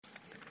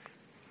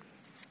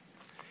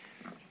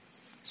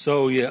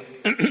So you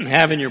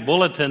have in your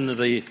bulletin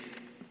the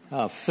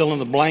fill in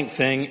the blank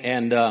thing,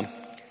 and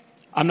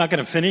I'm not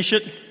going to finish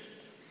it.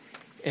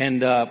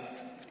 And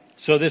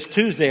so this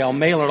Tuesday I'll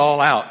mail it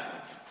all out.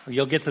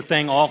 You'll get the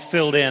thing all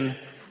filled in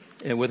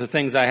with the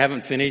things I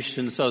haven't finished.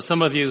 And so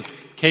some of you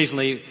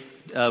occasionally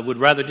would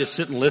rather just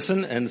sit and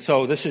listen. And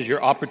so this is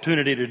your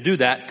opportunity to do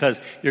that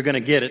because you're going to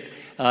get it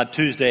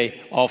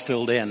Tuesday all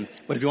filled in.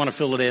 But if you want to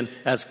fill it in,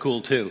 that's cool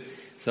too.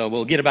 So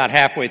we'll get about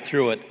halfway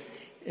through it.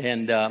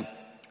 And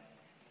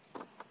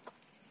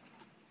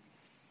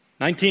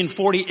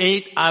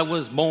 1948, I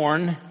was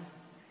born.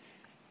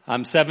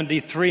 I'm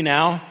 73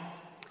 now.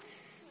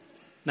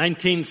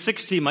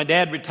 1960, my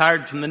dad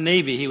retired from the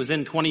Navy. He was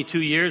in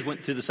 22 years,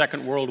 went through the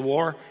Second World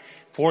War.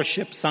 4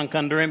 ships sunk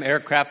under him,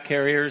 aircraft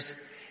carriers.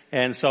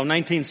 And so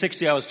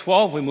 1960, I was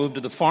 12. We moved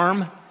to the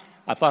farm.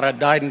 I thought I'd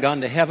died and gone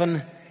to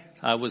heaven.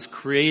 I was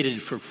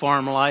created for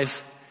farm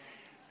life.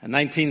 In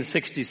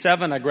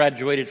 1967, I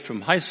graduated from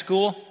high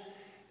school.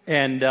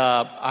 And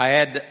I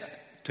had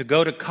to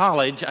go to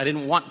college. I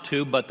didn't want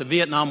to, but the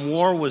Vietnam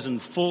War was in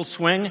full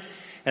swing,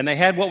 and they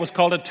had what was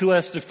called a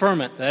 2S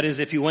deferment. That is,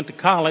 if you went to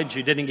college,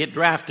 you didn't get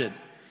drafted.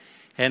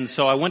 And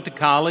so I went to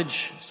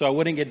college so I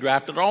wouldn't get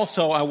drafted.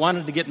 Also, I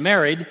wanted to get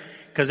married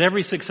because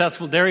every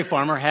successful dairy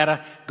farmer had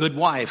a good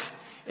wife.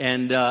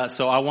 And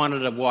so I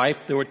wanted a wife.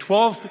 There were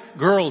 12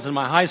 girls in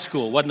my high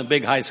school. It wasn't a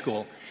big high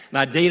school. And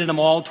I dated them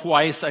all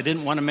twice. I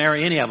didn't want to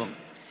marry any of them.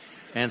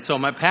 And so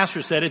my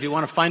pastor said, if you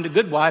want to find a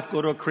good wife,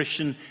 go to a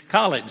Christian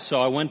college.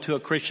 So I went to a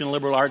Christian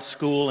liberal arts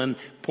school in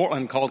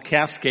Portland called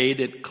Cascade.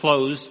 It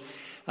closed.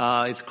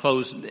 It's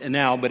closed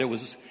now, but it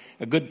was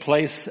a good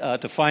place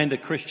to find a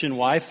Christian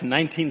wife. In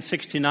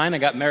 1969, I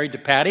got married to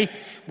Patty.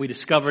 We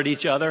discovered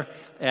each other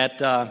at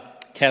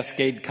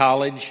Cascade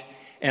College.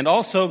 And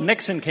also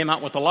Nixon came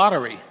out with the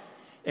lottery.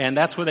 And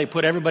that's where they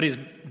put everybody's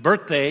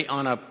birthday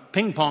on a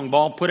ping pong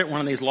ball, put it in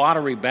one of these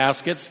lottery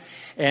baskets,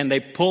 and they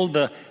pulled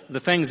the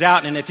things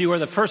out. And if you were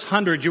the first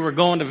 100, you were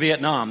going to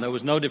Vietnam. There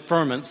was no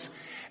deferments.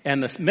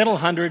 And the middle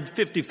 100,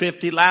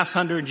 50-50, last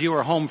 100, you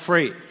were home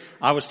free.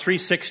 I was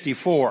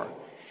 364.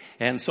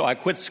 And so I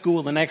quit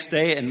school the next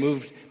day and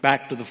moved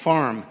back to the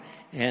farm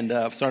and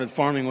started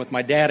farming with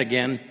my dad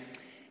again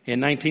in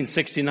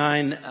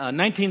 1969.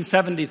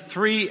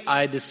 1973,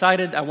 I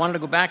decided I wanted to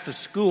go back to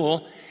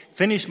school.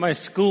 Finished my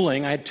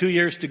schooling. I had 2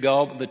 years to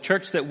go. The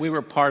church that we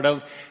were part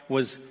of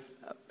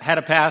had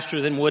a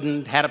pastor, then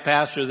wouldn't, had a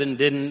pastor, then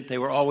didn't. They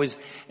were always,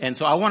 and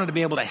so I wanted to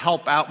be able to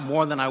help out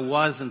more than I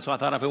was. And so I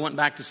thought if I went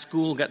back to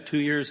school, got 2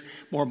 years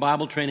more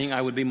Bible training,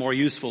 I would be more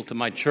useful to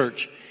my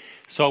church.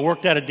 So I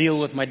worked out a deal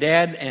with my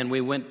dad, and we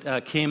moved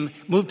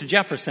to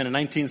Jefferson in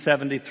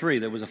 1973.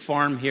 There was a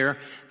farm here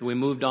that we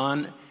moved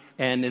on.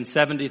 And in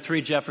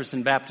 73,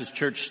 Jefferson Baptist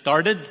Church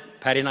started.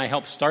 Patty and I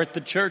helped start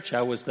the church.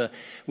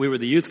 We were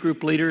the youth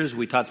group leaders.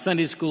 We taught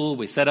Sunday school.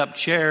 We set up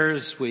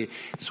chairs. We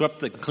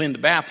cleaned the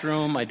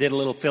bathroom. I did a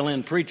little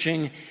fill-in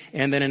preaching.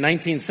 And then in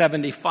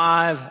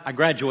 1975, I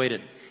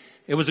graduated.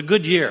 It was a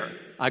good year.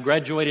 I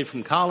graduated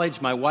from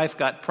college. My wife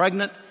got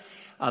pregnant.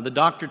 The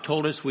doctor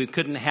told us we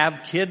couldn't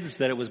have kids,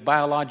 that it was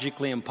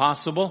biologically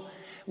impossible.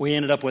 We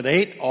ended up with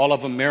 8, all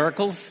of them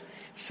miracles.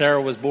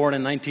 Sarah was born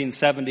in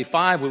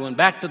 1975. We went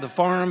back to the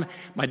farm.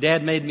 My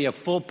dad made me a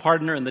full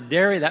partner in the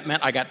dairy. That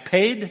meant I got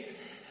paid.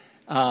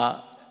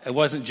 It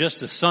wasn't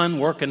just a son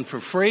working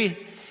for free.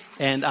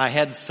 And I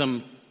had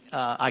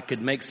I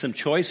could make some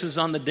choices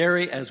on the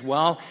dairy as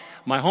well.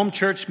 My home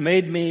church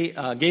gave me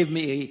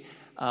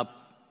a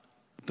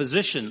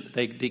position.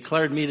 They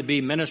declared me to be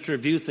minister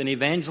of youth and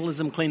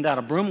evangelism, cleaned out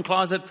a broom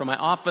closet for my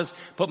office,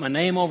 put my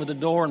name over the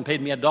door, and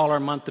paid me $1 a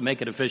month to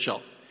make it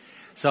official.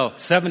 So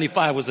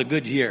 75 was a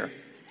good year.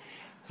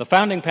 The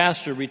founding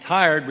pastor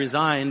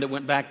resigned,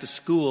 went back to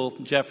school,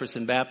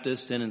 Jefferson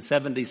Baptist, and in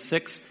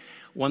 76,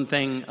 one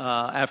thing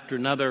after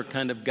another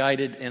kind of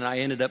guided, and I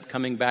ended up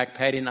coming back,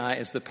 Patty and I,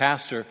 as the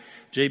pastor,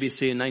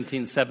 JBC in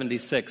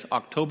 1976,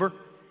 October.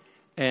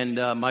 And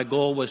my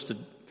goal was to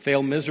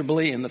fail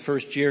miserably in the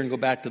first year and go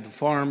back to the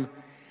farm.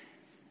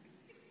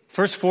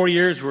 First 4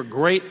 years were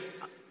great.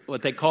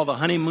 What they call the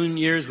honeymoon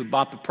years. We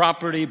bought the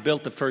property,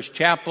 built the first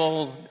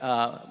chapel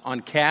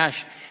on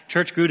cash.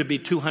 Church grew to be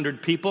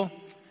 200 people.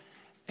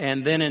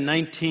 And then in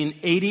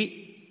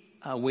 1980,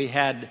 we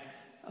had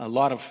a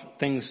lot of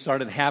things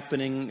started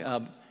happening.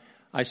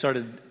 I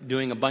started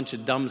doing a bunch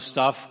of dumb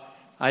stuff.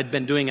 I'd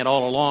been doing it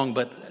all along,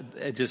 but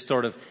it just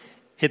sort of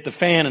hit the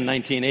fan in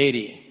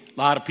 1980. A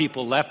lot of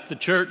people left the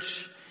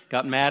church,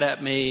 got mad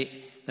at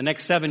me. The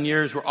next 7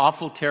 years were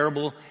awful,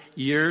 terrible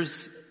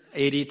years,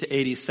 80 to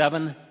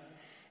 87.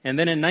 And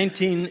then in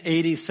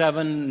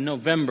 1987,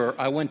 November,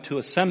 I went to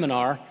a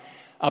seminar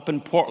up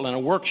in Portland, a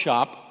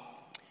workshop.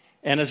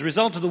 And as a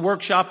result of the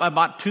workshop, I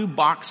bought 2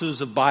 boxes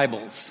of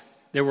Bibles.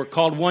 They were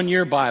called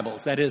one-year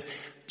Bibles. That is,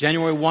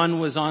 January 1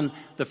 was on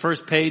the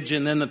first page,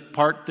 and then the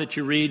part that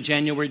you read,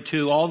 January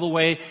 2, all the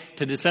way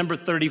to December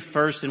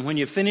 31st. And when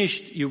you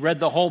finished, you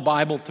read the whole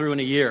Bible through in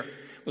a year.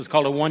 It was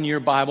called a one-year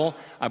Bible.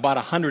 I bought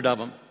 100 of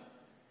them.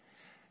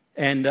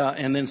 And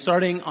then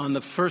starting on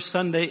the first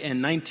Sunday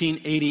in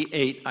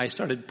 1988, I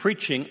started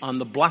preaching on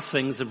the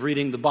blessings of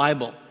reading the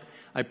Bible.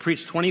 I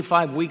preached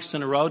 25 weeks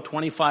in a row,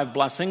 25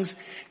 blessings,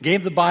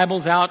 gave the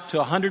Bibles out to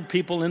 100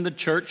 people in the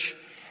church,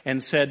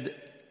 and said,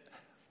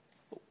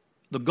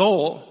 the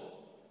goal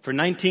for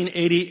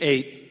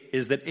 1988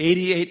 is that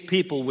 88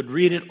 people would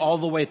read it all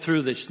the way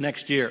through this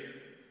next year.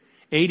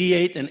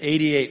 88 and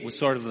 88 was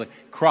sort of the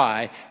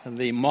cry,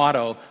 the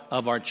motto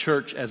of our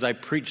church as I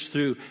preached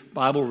through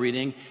Bible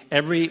reading.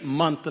 Every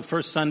month, the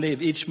first Sunday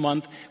of each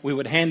month, we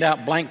would hand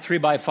out blank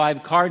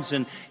 3x5 cards,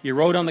 and you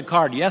wrote on the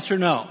card, yes or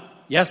no.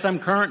 Yes, I'm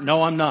current.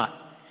 No, I'm not.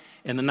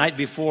 And the night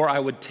before, I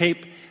would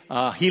tape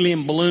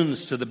helium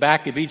balloons to the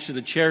back of each of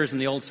the chairs in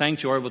the old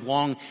sanctuary with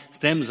long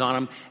stems on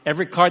them.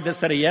 Every card that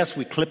said a yes,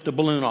 we clipped a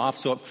balloon off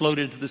so it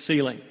floated to the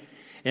ceiling.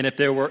 And if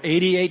there were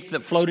 88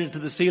 that floated to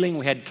the ceiling,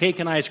 we had cake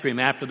and ice cream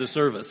after the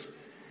service.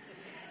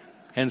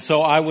 And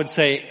so I would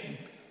say,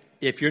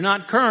 if you're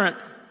not current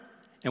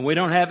and we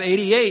don't have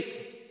 88,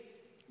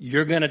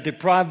 you're going to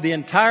deprive the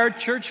entire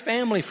church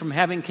family from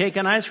having cake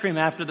and ice cream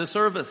after the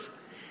service.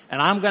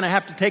 And I'm going to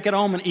have to take it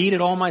home and eat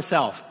it all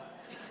myself.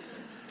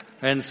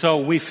 And so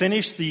we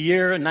finished the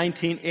year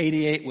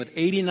 1988 with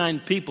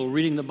 89 people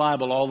reading the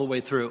Bible all the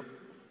way through.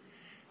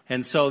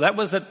 And so that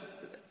was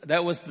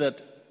the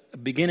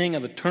beginning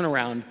of a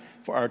turnaround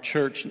for our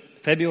church.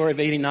 February of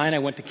 89, I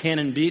went to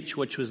Cannon Beach,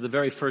 which was the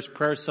very first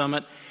prayer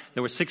summit.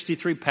 There were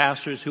 63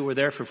 pastors who were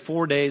there for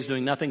 4 days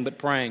doing nothing but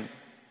praying.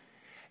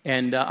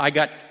 And I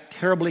got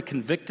terribly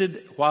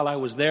convicted while I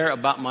was there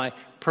about my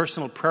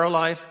personal prayer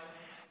life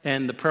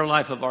and the prayer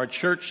life of our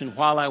church. And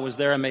while I was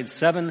there, I made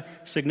 7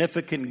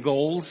 significant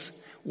goals.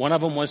 One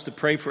of them was to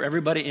pray for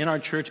everybody in our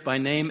church by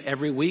name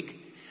every week.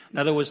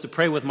 Another was to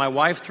pray with my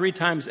wife 3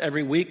 times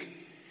every week.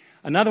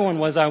 Another one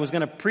was I was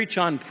going to preach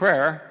on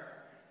prayer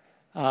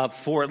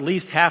for at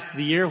least half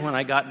the year when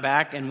I got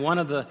back. And one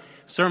of the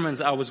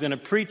sermons I was going to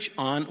preach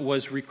on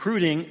was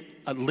recruiting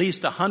at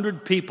least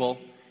 100 people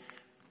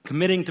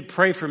committing to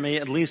pray for me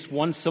at least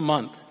once a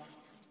month.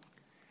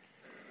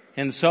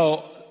 And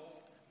so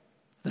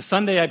the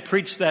Sunday I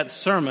preached that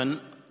sermon,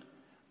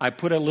 I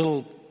put a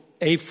little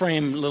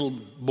A-frame little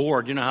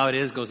board, you know how it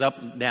is, goes up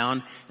and down,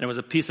 and there was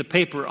a piece of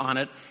paper on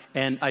it,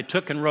 and I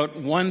took and wrote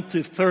 1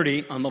 through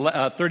 30 on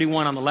the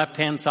 31 on the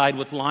left-hand side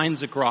with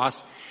lines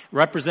across,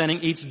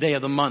 representing each day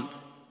of the month.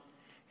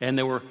 And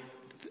there were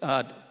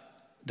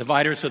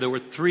dividers, so there were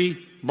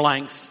 3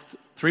 blanks,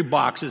 3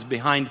 boxes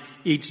behind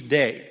each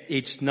day,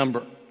 each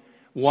number.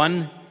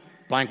 1,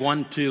 blank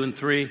 1, 2, and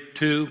 3.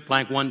 2,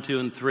 blank 1, 2,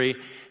 and 3.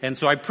 And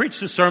so I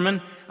preached a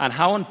sermon on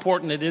how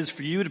important it is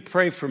for you to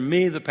pray for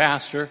me, the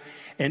pastor,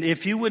 and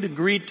if you would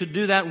agree to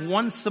do that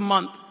once a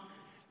month,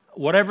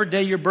 whatever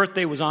day your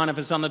birthday was on, if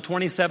it's on the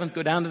 27th,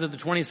 go down to the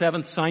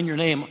 27th, sign your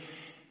name.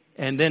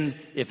 And then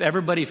if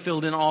everybody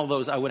filled in all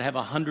those, I would have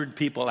 100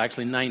 people,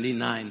 actually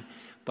 99.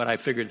 But I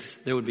figured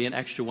there would be an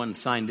extra one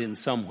signed in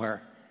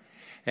somewhere.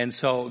 And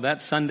so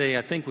that Sunday,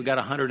 I think we got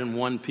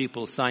 101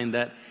 people signed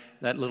that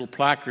little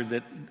placard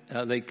that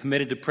they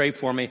committed to pray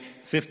for me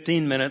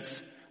 15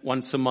 minutes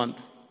once a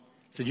month.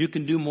 Said, you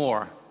can do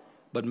more,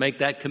 but make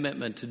that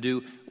commitment to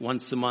do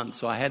once a month.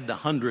 So I had the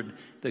 100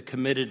 that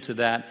committed to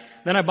that.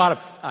 Then I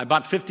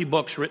bought 50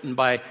 books written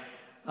by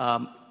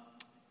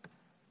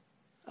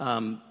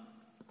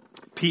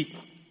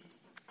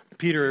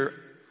Peter.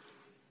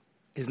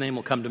 His name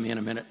will come to me in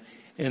a minute.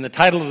 And the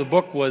title of the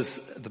book was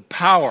The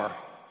Power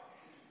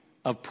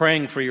of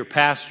Praying for Your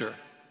Pastor.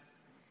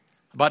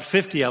 About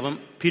 50 of them,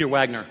 Peter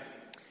Wagner.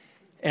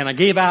 And I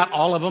gave out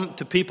all of them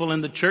to people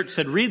in the church,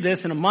 said, read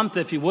this in a month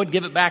if you would,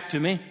 give it back to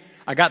me.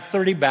 I got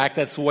 30 back.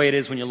 That's the way it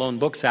is when you loan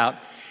books out.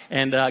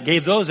 And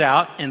gave those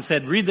out and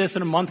said, read this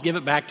in a month, give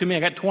it back to me. I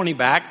got 20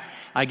 back.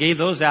 I gave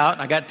those out.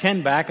 I got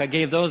 10 back. I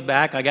gave those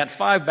back. I got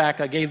 5 back.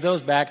 I gave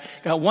those back.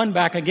 Got 1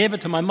 back. I gave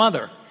it to my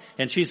mother.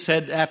 And she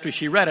said, after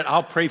she read it,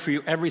 I'll pray for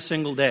you every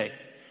single day.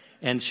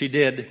 And she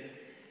did.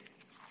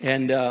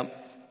 And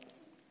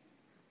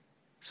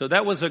so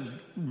that was a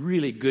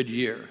really good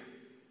year.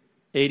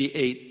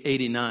 88,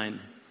 89.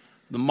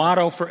 The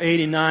motto for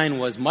 89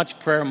 was much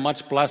prayer,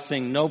 much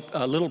blessing,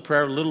 little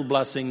prayer, little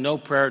blessing, no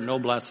prayer, no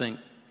blessing.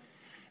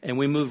 And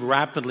we moved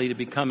rapidly to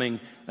becoming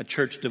a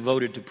church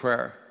devoted to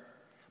prayer.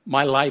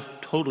 My life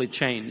totally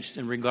changed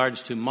in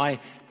regards to my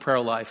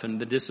prayer life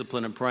and the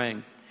discipline of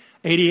praying.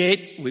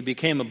 88, we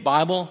became a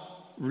Bible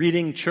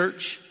reading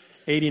church.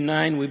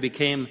 89, we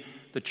became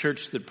the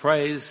church that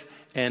prays.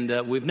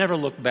 And we've never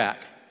looked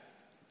back.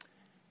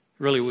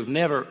 Really, we've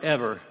never,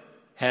 ever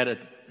had a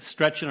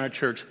stretch in our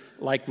church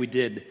like we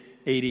did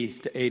 80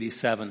 to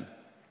 87,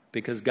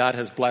 because God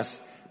has blessed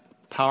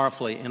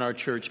powerfully in our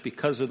church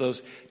because of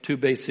those 2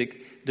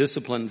 basic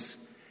disciplines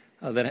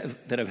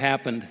that have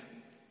happened.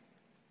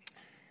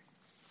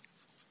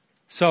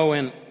 So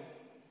in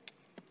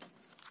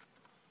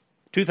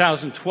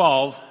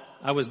 2012,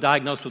 I was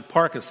diagnosed with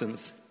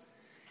Parkinson's.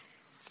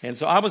 And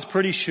so I was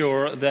pretty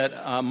sure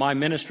that my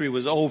ministry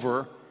was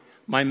over.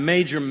 My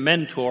major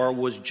mentor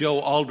was Joe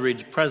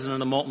Aldridge,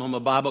 president of Multnomah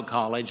Bible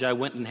College. I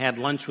went and had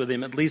lunch with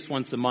him at least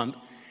once a month.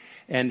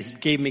 and he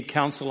gave me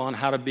counsel on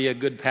how to be a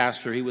good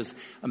pastor. He was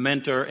a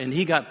mentor, and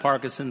he got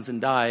Parkinson's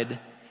and died.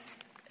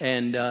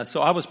 And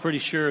so I was pretty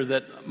sure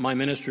that my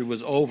ministry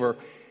was over.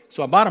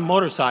 So I bought a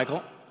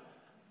motorcycle,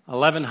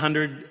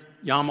 1100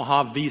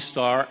 Yamaha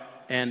V-Star,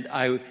 and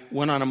I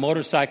went on a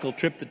motorcycle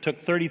trip that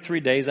took 33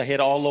 days. I hit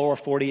all lower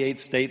 48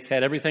 states,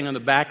 had everything on the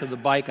back of the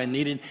bike I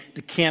needed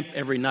to camp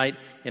every night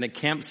in a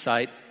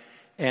campsite.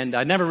 And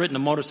I'd never ridden a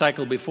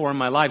motorcycle before in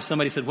my life.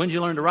 Somebody said, "When did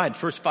you learn to ride?"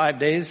 First 5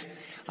 days.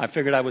 I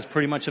figured I was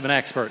pretty much of an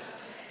expert.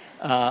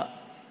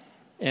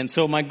 And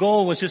so my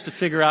goal was just to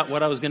figure out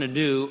what I was going to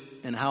do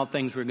and how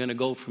things were going to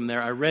go from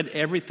there. I read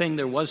everything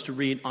there was to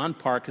read on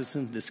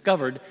Parkinson's,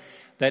 discovered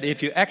that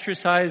if you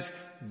exercise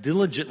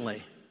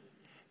diligently,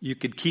 you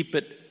could keep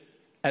it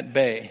at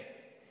bay.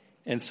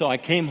 And so I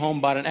came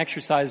home, bought an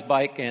exercise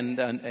bike and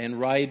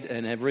ride,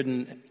 and have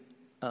ridden,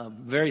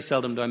 very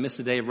seldom do I miss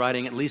a day of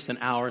riding, at least an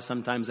hour,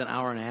 sometimes an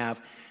hour and a half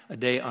a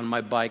day on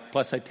my bike.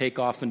 Plus I take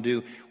off and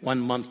do 1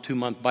 month, 2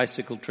 month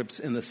bicycle trips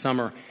in the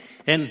summer.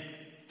 And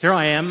here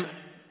I am,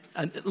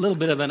 a little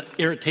bit of an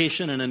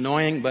irritation and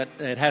annoying, but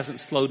it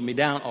hasn't slowed me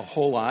down a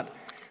whole lot,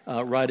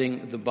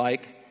 riding the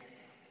bike.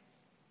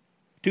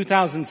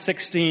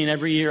 2016,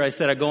 every year I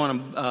said I'd go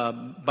on a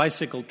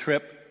bicycle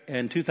trip.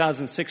 In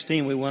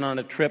 2016, we went on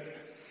a trip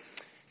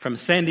from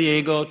San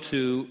Diego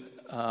to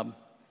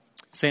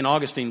St.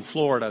 Augustine,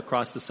 Florida,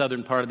 across the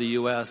southern part of the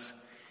U.S.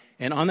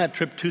 And on that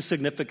trip, two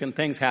significant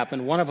things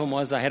happened. One of them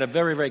was I had a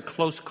very, very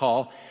close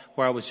call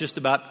where I was just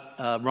about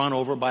run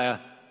over by a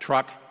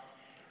truck.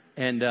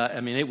 And,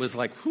 it was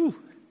like, whew,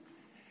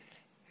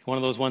 one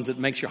of those ones that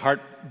makes your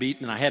heart beat.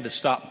 And I had to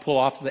stop and pull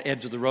off the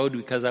edge of the road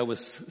because I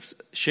was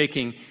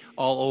shaking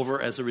all over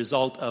as a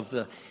result of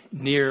the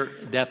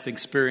near-death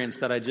experience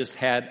that I just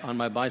had on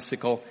my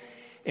bicycle.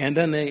 And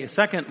then the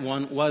second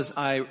one was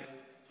I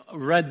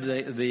read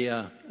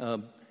the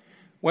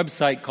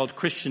website called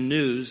Christian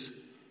News,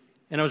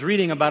 and I was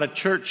reading about a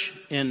church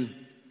in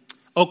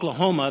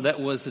Oklahoma that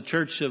was a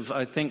church of,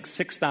 I think,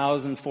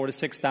 4,000 to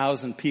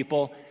 6,000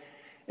 people.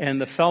 And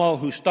the fellow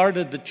who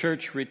started the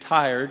church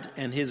retired,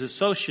 and his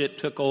associate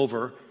took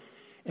over.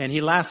 And he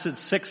lasted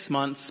 6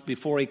 months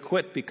before he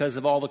quit because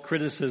of all the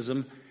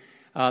criticism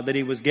that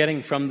he was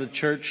getting from the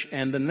church.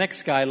 And the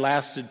next guy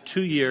lasted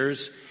 2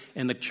 years,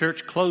 and the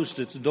church closed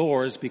its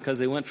doors because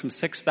they went from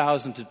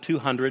 6,000 to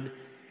 200,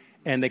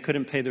 and they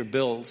couldn't pay their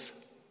bills.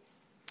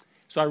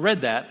 So I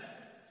read that,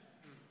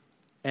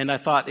 and I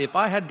thought, if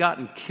I had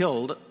gotten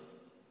killed,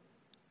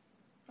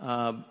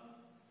 I'm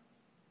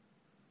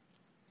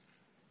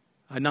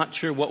not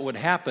sure what would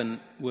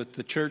happen with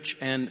the church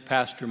and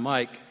Pastor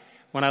Mike.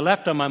 When I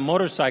left on my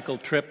motorcycle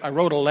trip, I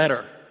wrote a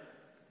letter.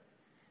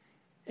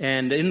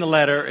 And in the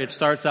letter, it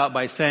starts out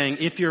by saying,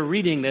 "If you're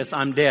reading this,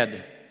 I'm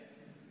dead.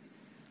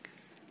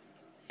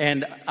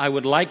 And I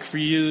would like for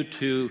you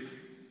to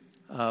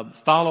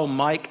follow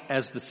Mike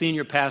as the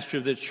senior pastor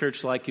of the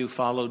church like you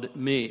followed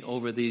me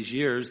over these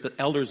years." The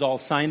elders all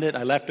signed it.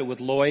 I left it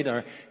with Lloyd,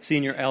 our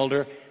senior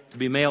elder, to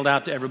be mailed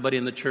out to everybody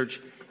in the church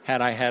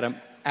had I had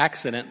an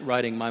accident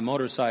riding my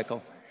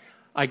motorcycle.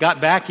 I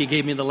got back, he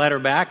gave me the letter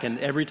back, and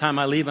every time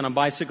I leave on a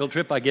bicycle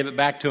trip, I give it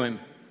back to him.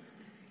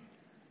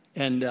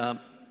 And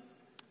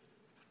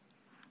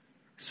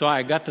so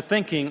I got to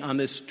thinking on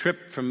this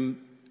trip from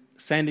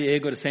San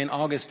Diego to St.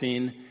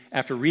 Augustine,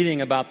 after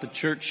reading about the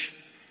church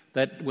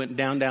that went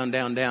down, down,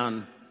 down,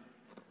 down,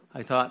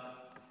 I thought,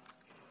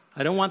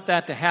 I don't want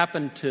that to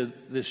happen to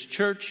this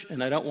church,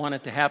 and I don't want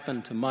it to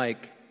happen to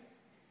Mike,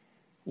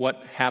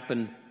 what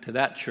happened to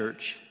that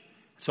church.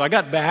 So I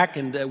got back,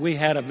 and we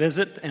had a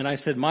visit, and I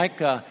said, "Mike,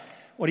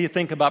 what do you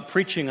think about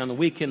preaching on the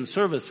weekend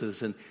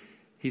services?" And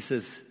he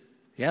says,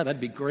 "Yeah,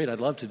 that'd be great.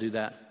 I'd love to do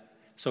that."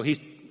 So he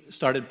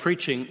started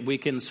preaching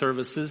weekend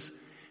services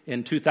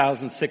in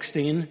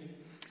 2016.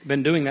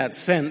 Been doing that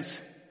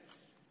since.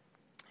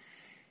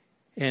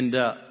 And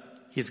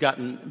he's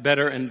gotten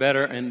better and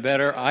better and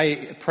better.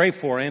 I pray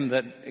for him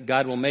that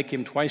God will make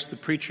him twice the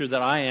preacher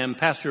that I am.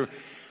 Dr.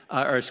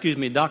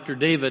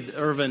 David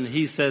Irvin,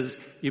 he says,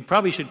 you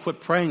probably should quit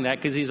praying that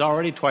because he's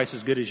already twice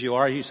as good as you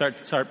are. You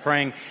start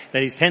praying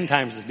that he's 10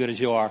 times as good as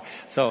you are.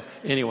 So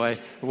anyway,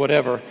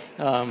 whatever.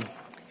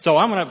 So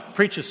I'm going to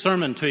preach a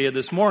sermon to you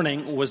this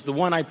morning. Was the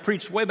one I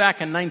preached way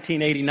back in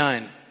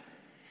 1989.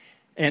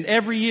 And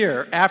every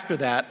year after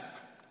that,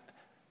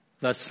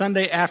 the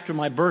Sunday after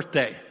my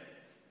birthday,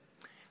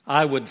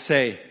 I would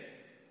say,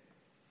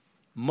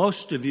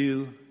 most of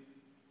you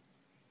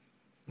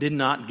did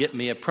not get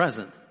me a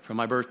present for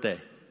my birthday.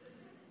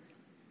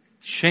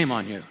 Shame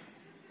on you.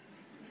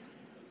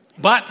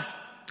 But,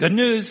 good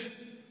news,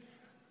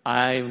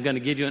 I'm going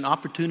to give you an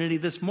opportunity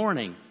this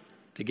morning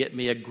to get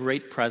me a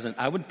great present.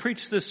 I would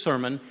preach this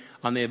sermon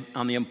on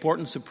the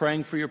importance of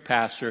praying for your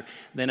pastor.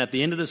 Then at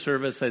the end of the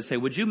service, I'd say,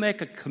 would you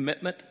make a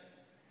commitment?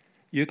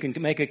 You can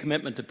make a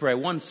commitment to pray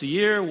once a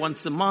year,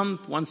 once a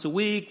month, once a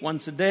week,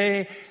 once a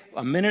day,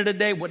 a minute a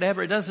day,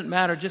 whatever. It doesn't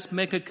matter. Just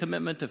make a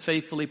commitment to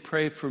faithfully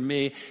pray for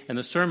me. And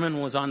the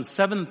sermon was on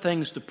 7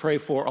 things to pray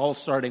for, all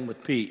starting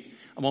with P.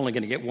 I'm only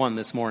going to get one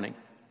this morning.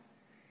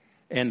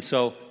 And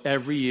so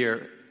every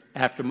year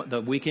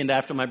the weekend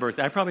after my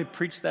birthday. I probably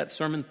preached that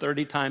sermon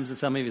 30 times, and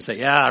some of you say,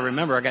 yeah, I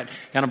remember. I got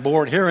kind of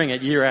bored hearing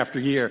it year after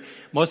year.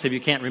 Most of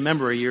you can't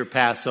remember a year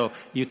past, so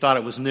you thought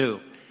it was new.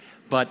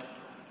 But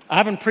I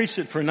haven't preached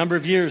it for a number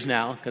of years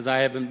now because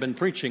I haven't been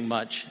preaching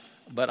much.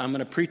 But I'm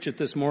going to preach it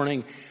this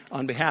morning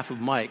on behalf of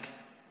Mike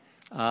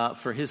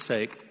for his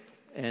sake,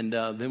 and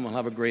then we'll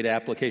have a great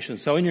application.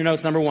 So in your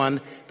notes, number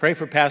 1, pray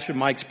for Pastor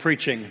Mike's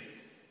preaching.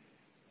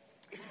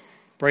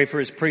 Pray for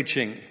his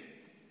preaching.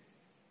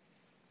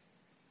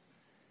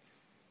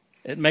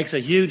 It makes a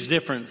huge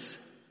difference.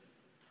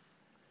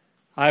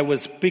 I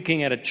was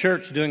speaking at a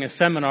church doing a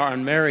seminar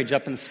on marriage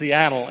up in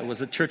Seattle. It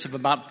was a church of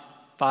about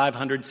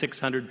 500,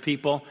 600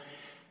 people.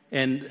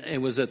 And it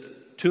was a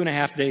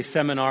 2.5-day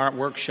seminar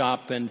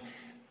workshop. And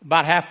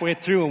about halfway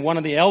through, one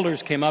of the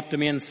elders came up to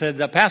me and said,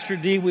 Pastor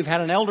D, we've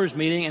had an elders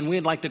meeting and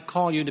we'd like to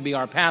call you to be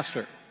our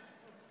pastor.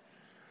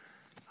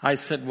 I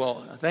said,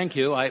 well, thank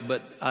you,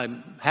 but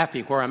I'm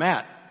happy where I'm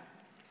at.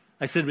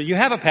 I said, well, you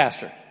have a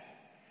pastor.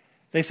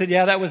 They said,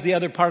 yeah, that was the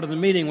other part of the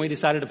meeting. We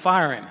decided to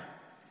fire him.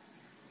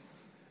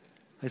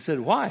 I said,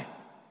 why?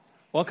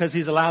 Well, because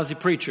he's a lousy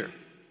preacher.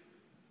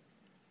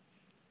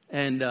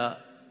 And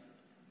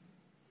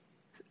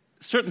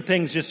certain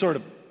things just sort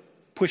of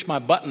push my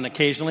button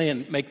occasionally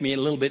and make me a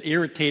little bit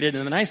irritated.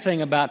 And the nice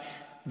thing about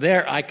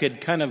there, I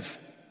could kind of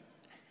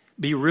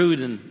be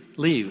rude and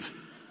leave,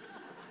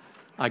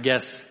 I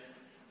guess.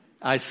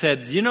 I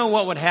said, you know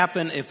what would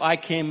happen if I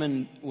came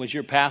and was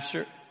your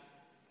pastor?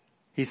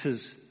 He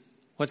says,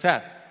 what's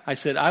that? I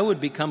said, I would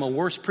become a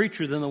worse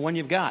preacher than the one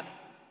you've got.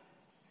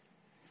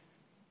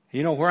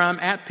 You know, where I'm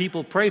at,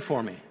 people pray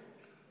for me.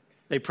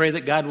 They pray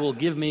that God will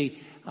give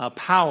me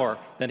power,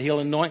 that He'll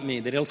anoint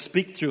me, that He'll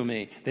speak through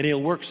me, that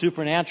He'll work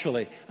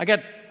supernaturally. I got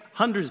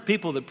hundreds of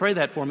people that pray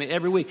that for me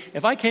every week.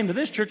 If I came to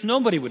this church,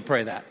 nobody would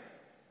pray that.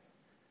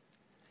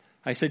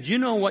 I said, you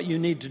know what you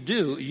need to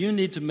do? You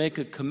need to make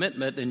a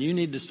commitment, and you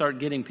need to start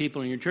getting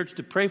people in your church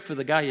to pray for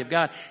the guy you've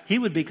got. He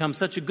would become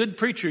such a good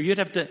preacher, you'd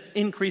have to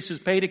increase his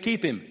pay to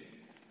keep him.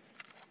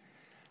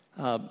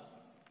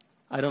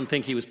 I don't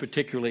think he was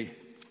particularly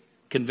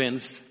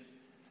convinced,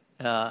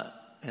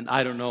 and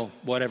I don't know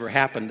whatever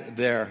happened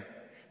there.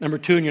 Number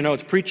 2 in your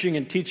notes, preaching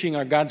and teaching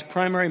are God's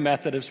primary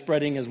method of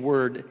spreading His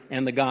word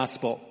and the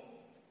gospel.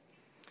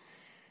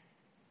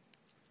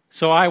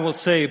 So I will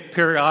say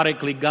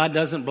periodically, God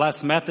doesn't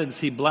bless methods,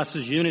 He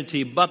blesses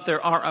unity, but there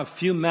are a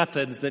few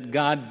methods that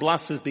God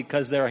blesses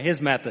because they're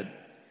His method.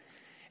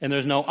 And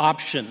there's no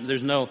option,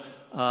 there's no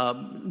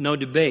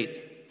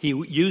debate. He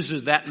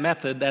uses that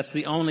method, that's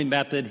the only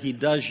method He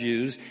does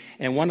use,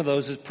 and one of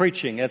those is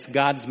preaching. That's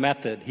God's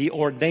method. He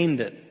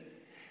ordained it.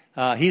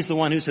 He's the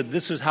one who said,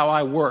 this is how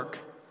I work.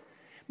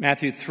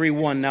 Matthew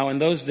 3:1, now in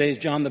those days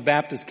John the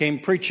Baptist came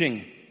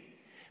preaching.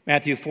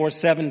 Matthew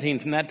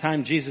 4:17, from that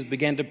time Jesus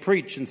began to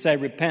preach and say,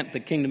 repent, the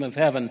kingdom of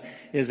heaven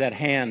is at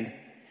hand.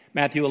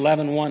 Matthew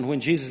 11:1, when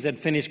Jesus had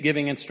finished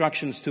giving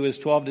instructions to His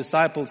 12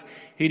 disciples,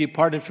 He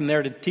departed from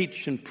there to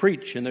teach and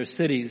preach in their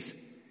cities.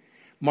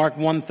 Mark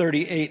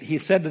 1:38, He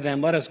said to them,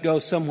 let us go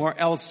somewhere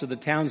else to the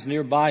towns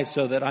nearby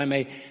so that I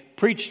may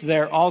preach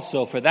there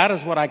also, for that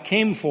is what I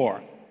came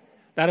for.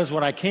 That is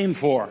what I came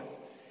for.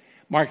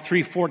 Mark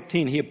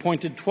 3:14, He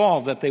appointed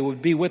 12 that they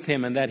would be with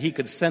Him and that He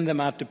could send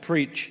them out to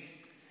preach.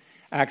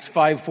 Acts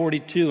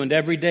 5:42, and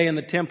every day in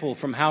the temple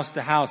from house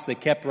to house they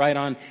kept right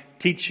on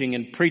teaching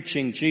and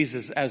preaching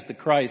Jesus as the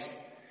Christ.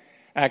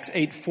 Acts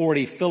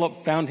 8:40,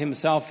 Philip found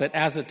himself at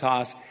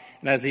Azotus,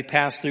 and as he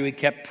passed through he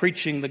kept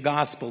preaching the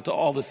gospel to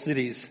all the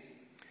cities.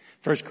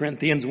 1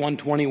 Corinthians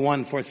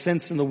 1:21, for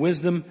since in the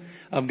wisdom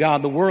of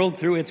God the world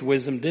through its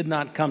wisdom did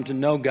not come to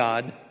know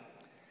God,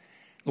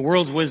 the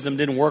world's wisdom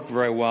didn't work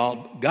very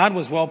well. God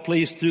was well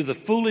pleased through the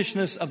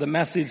foolishness of the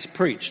message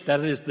preached.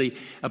 That is the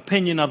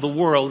opinion of the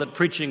world that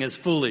preaching is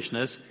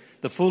foolishness.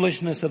 The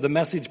foolishness of the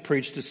message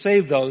preached to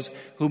save those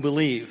who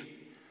believe.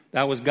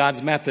 That was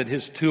God's method,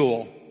 His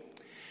tool.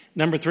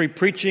 Number 3,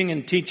 preaching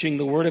and teaching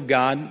the Word of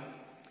God.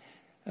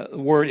 The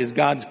Word is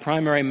God's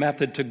primary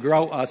method to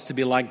grow us to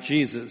be like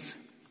Jesus.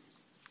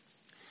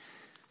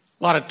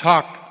 A lot of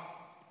talk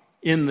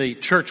in the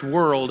church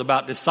world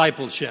about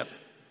discipleship.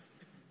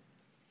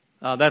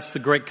 That's the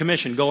Great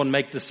Commission, go and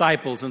make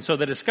disciples. And so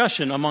the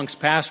discussion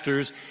amongst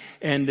pastors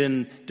and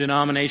in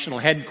denominational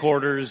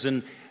headquarters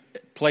and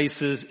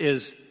places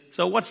is,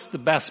 so what's the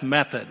best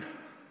method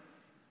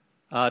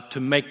to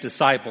make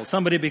disciples?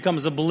 Somebody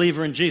becomes a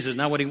believer in Jesus.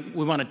 Now we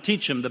want to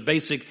teach them the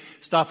basic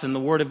stuff in the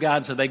Word of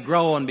God so they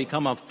grow and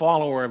become a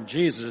follower of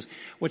Jesus.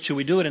 What should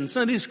we do it in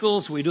Sunday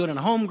schools? Should we do it in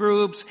home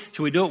groups?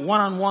 Should we do it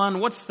one-on-one?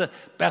 What's the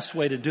best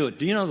way to do it?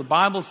 Do you know the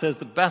Bible says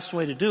the best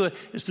way to do it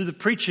is through the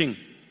preaching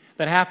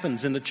that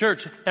happens in the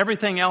church.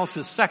 Everything else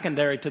is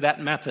secondary to that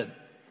method.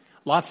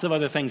 Lots of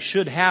other things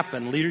should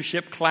happen.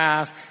 Leadership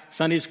class,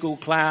 Sunday school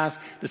class,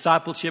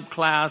 discipleship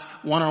class,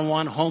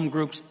 one-on-one, home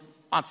groups,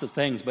 lots of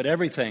things. But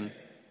everything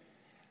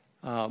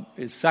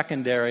is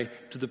secondary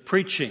to the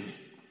preaching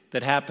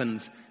that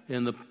happens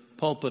in the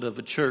pulpit of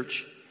the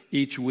church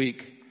each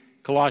week.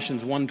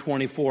 Colossians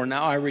 1:24,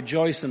 now I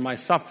rejoice in my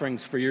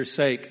sufferings for your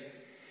sake,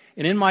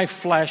 And in my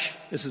flesh,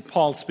 this is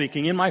Paul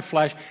speaking, in my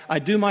flesh, I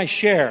do my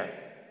share.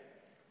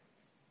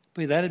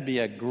 Boy, that'd be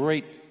a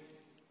great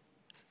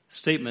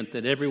statement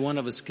that every one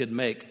of us could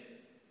make.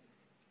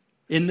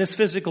 In this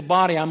physical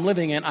body I'm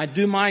living in, I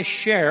do my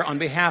share on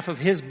behalf of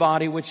his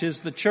body, which is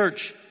the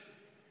church.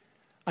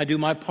 I do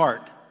my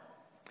part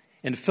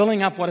in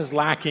filling up what is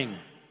lacking.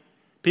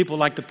 People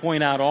like to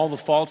point out all the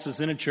faults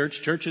that's in a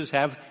church. Churches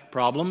have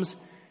problems.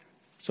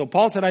 So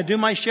Paul said, I do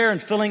my share in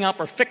filling up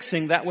or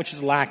fixing that which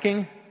is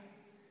lacking.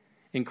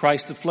 In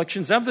Christ's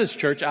afflictions of this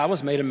church, I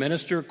was made a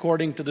minister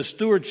according to the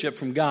stewardship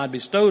from God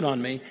bestowed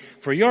on me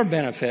for your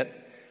benefit,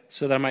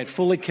 so that I might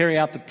fully carry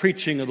out the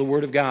preaching of the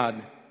Word of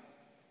God.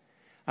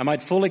 I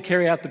might fully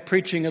carry out the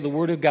preaching of the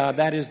Word of God.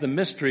 That is the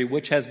mystery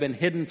which has been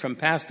hidden from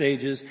past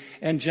ages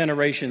and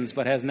generations,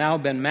 but has now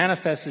been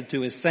manifested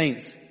to his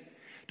saints,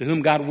 to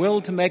whom God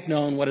willed to make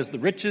known what is the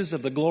riches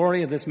of the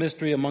glory of this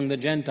mystery among the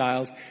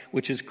Gentiles,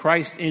 which is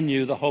Christ in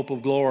you, the hope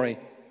of glory.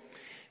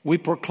 We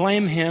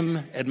proclaim him,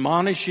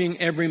 admonishing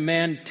every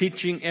man,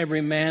 teaching every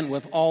man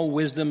with all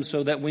wisdom,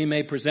 so that we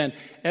may present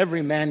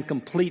every man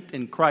complete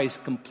in Christ,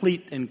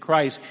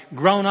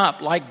 grown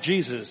up like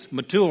Jesus,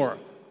 mature.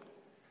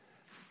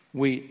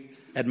 We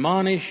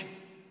admonish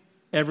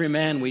every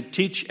man, we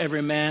teach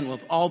every man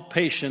with all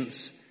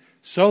patience,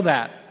 so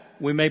that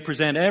we may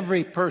present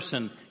every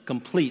person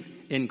complete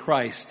in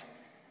Christ.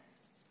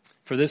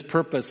 For this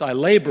purpose I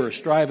labor,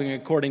 striving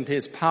according to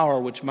his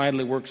power, which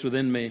mightily works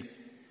within me.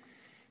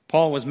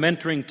 Paul was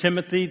mentoring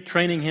Timothy,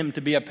 training him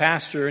to be a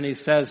pastor, and he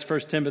says, 1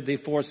 Timothy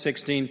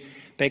 4:16,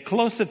 pay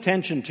close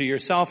attention to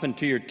yourself and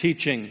to your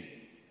teaching.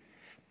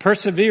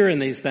 Persevere in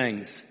these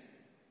things.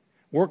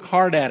 Work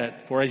hard at it,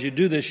 for as you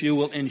do this, you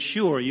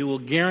will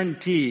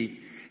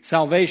guarantee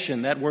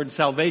salvation. That word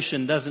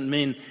salvation doesn't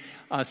mean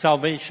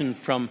salvation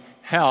from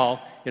hell.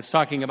 It's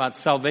talking about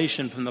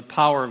salvation from the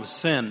power of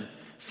sin,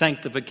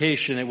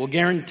 sanctification. It will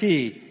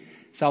guarantee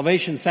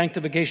salvation,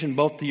 sanctification,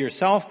 both to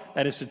yourself,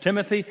 that is to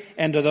Timothy,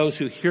 and to those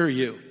who hear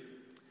you.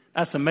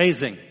 That's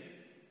amazing.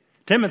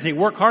 Timothy,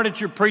 work hard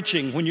at your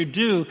preaching. When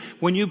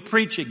you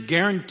preach, it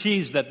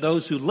guarantees that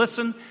those who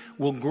listen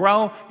will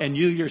grow, and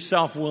you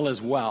yourself will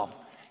as well.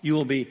 You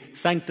will be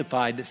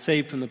sanctified,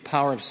 saved from the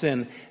power of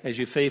sin as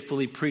you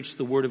faithfully preach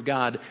the Word of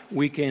God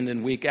week in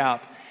and week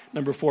out.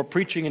 Number 4,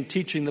 preaching and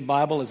teaching the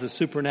Bible is a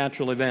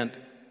supernatural event.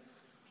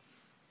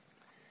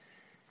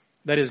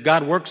 That is,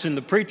 God works in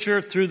the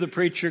preacher, through the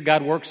preacher.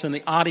 God works in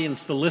the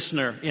audience, the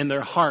listener, in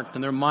their heart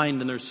and their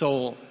mind and their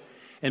soul.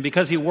 And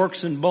because he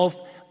works in both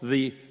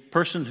the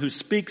person who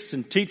speaks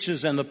and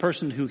teaches and the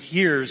person who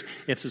hears,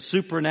 it's a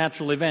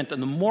supernatural event.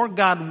 And the more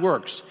God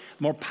works,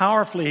 the more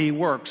powerfully he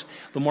works,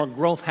 the more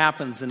growth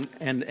happens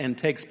and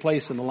takes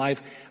place in the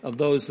life of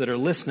those that are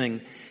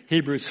listening.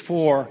 Hebrews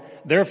 4,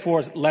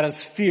 therefore let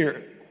us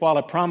fear, while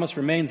a promise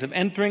remains of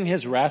entering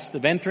his rest.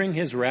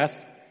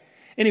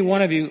 Any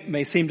one of you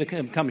may seem to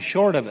have come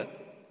short of it.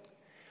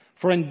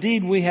 For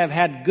indeed we have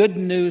had good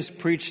news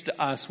preached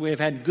to us. We have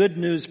had good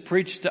news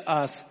preached to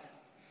us,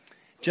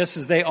 just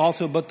as they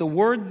also. But the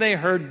word they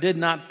heard did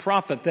not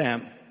profit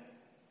them,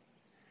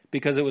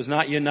 because it was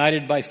not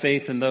united by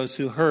faith in those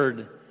who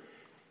heard.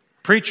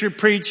 Preacher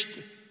preached,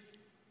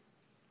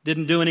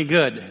 didn't do any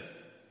good.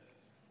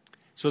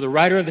 So the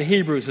writer of the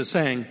Hebrews is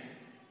saying,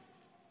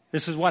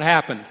 this is what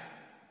happened.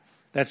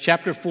 That's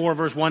chapter 4,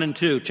 verse 1 and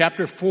 2.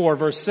 Chapter 4,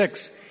 verse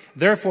 6.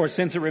 Therefore,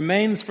 since it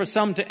remains for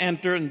some to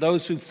enter, and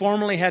those who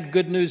formerly had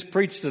good news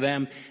preached to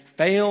them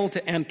fail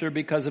to enter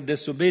because of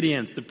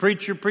disobedience. The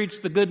preacher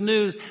preached the good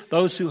news.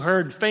 Those who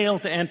heard fail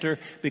to enter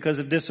because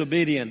of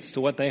disobedience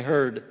to what they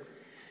heard.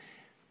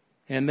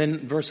 And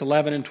then verse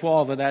 11 and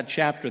 12 of that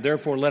chapter.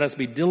 Therefore, let us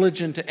be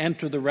diligent to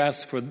enter the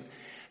rest,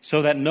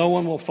 so that no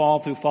one will fall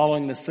through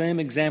following the same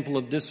example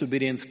of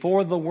disobedience.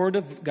 For the word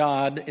of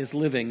God is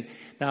living.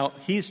 Now,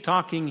 he's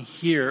talking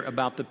here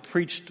about the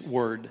preached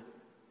word.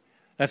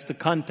 That's the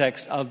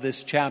context of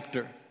this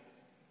chapter.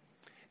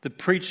 The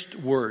preached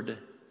word.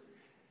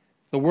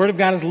 The word of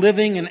God is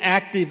living and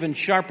active and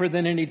sharper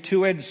than any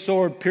two-edged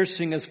sword,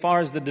 piercing as far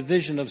as the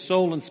division of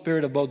soul and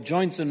spirit, of both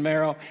joints and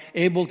marrow,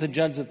 able to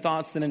judge the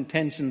thoughts and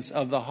intentions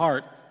of the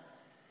heart.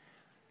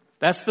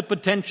 That's the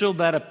potential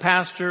that a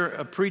pastor,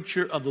 a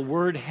preacher of the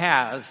word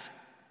has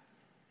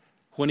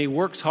when he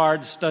works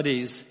hard,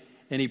 studies,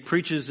 and he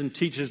preaches and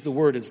teaches the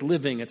word. It's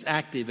living, it's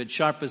active, it's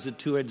sharp as a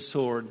two-edged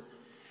sword,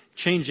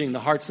 changing the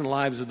hearts and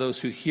lives of those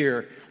who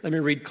hear. Let me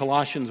read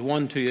Colossians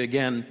 1 to you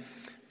again,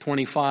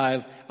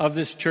 25. Of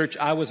this church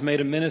I was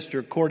made a minister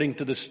according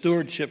to the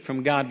stewardship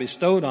from God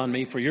bestowed on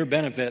me for your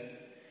benefit,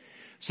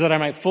 so that I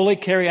might fully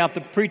carry out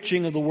the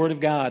preaching of the Word of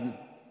God.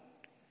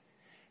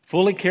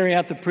 Fully carry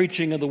out the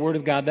preaching of the Word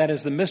of God. That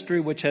is the mystery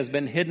which has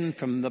been hidden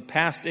from the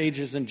past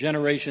ages and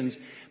generations,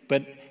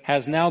 but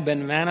has now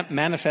been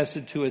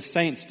manifested to his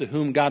saints, to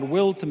whom God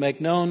willed to make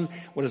known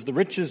what is the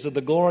riches of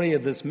the glory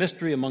of this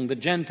mystery among the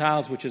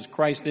Gentiles, which is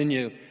Christ in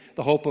you,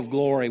 the hope of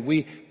glory.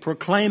 We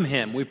proclaim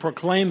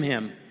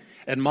him,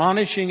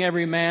 admonishing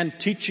every man,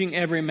 teaching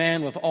every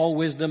man with all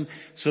wisdom,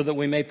 so that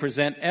we may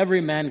present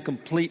every man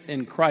complete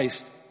in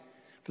Christ.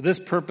 For this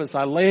purpose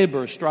I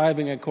labor,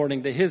 striving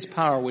according to His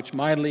power, which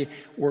mightily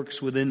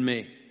works within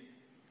me.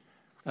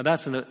 Now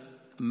that's an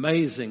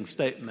amazing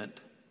statement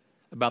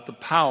about the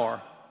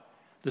power,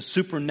 the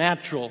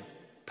supernatural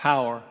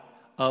power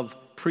of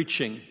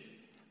preaching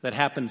that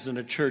happens in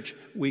a church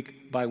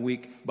week by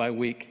week by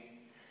week.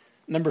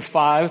 Number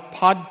 5,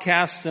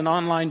 podcasts and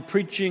online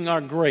preaching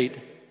are great.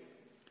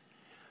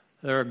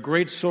 They're a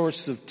great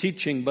source of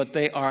teaching, but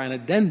they are an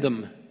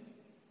addendum.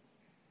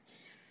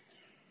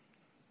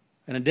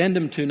 An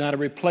addendum to, not a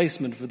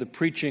replacement for the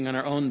preaching on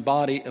our own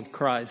body of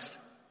Christ.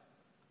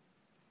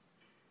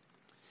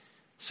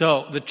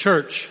 So, the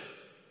church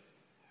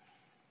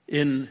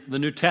in the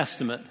New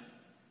Testament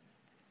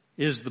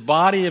is the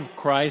body of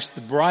Christ,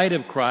 the bride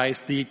of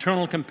Christ, the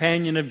eternal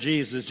companion of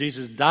Jesus.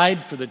 Jesus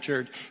died for the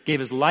church, gave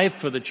His life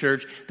for the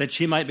church, that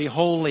she might be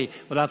holy,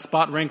 without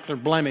spot, wrinkle, or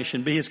blemish,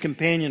 and be His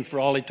companion for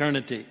all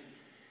eternity.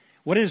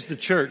 What is the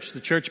church?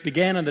 The church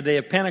began on the day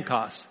of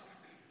Pentecost,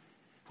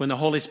 when the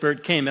Holy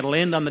Spirit came. It'll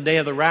end on the day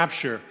of the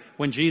rapture,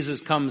 when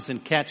Jesus comes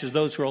and catches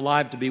those who are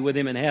alive to be with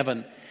Him in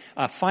heaven.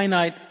 A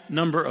finite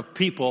number of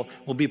people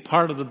will be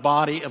part of the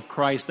body of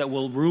Christ that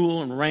will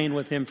rule and reign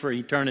with Him for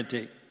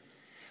eternity.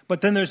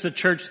 But then there's the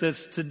church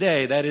that's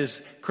today. That is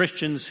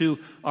Christians who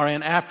are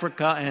in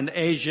Africa and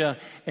Asia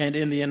and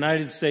in the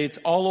United States,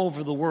 all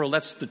over the world.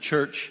 That's the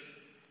church.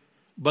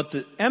 But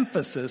the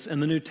emphasis in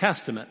the New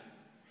Testament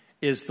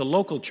is the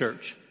local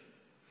church.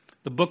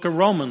 The book of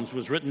Romans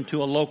was written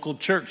to a local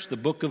church. The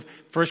book of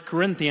 1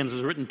 Corinthians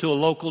was written to a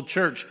local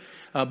church.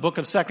 Book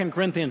of 2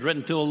 Corinthians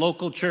written to a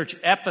local church.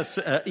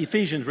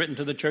 Ephesians written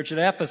to the church at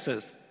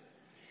Ephesus.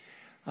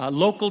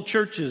 Local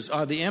churches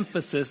are the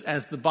emphasis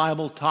as the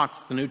Bible talks,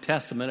 the New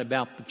Testament,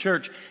 about the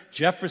church.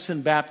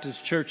 Jefferson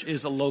Baptist Church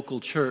is a local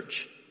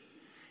church.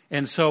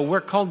 And so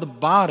we're called the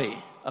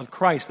body of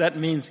Christ. That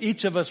means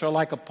each of us are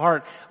like a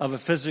part of a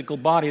physical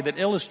body that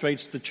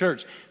illustrates the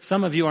church.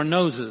 Some of you are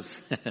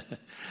noses.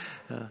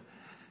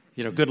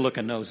 Good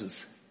looking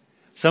noses.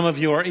 Some of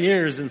you are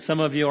ears, and some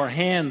of you are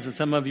hands, and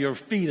some of you are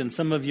feet, and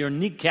some of you are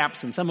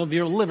kneecaps, and some of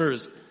you are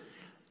livers.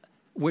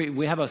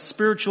 We have a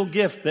spiritual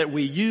gift that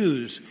we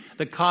use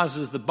that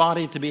causes the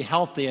body to be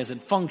healthy as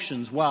it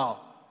functions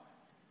well.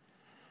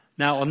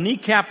 Now, a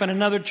kneecap in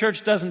another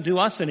church doesn't do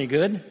us any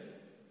good.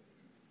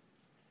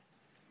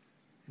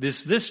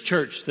 This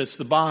church that's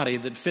the body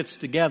that fits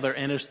together,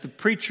 and it's the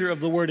preacher of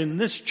the word in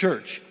this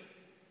church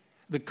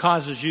that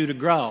causes you to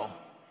grow,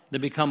 to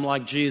become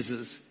like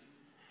Jesus.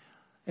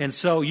 And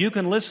so you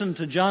can listen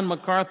to John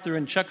MacArthur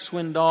and Chuck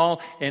Swindoll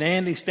and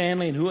Andy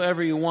Stanley and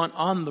whoever you want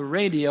on the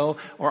radio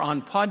or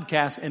on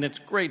podcast, and it's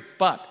great,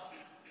 but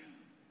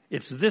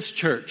it's this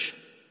church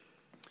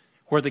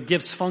where the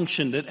gifts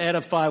function that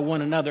edify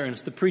one another, and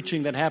it's the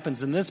preaching that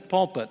happens in this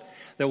pulpit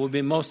that will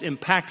be most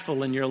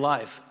impactful in your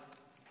life.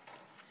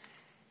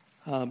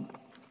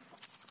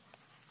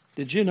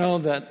 Did you know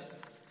that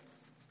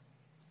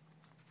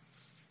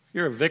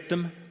you're a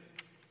victim?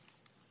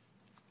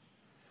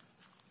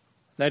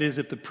 That is,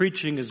 if the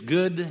preaching is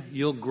good,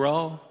 you'll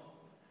grow.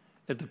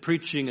 If the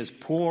preaching is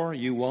poor,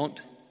 you won't.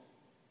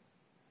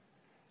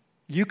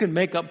 You can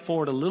make up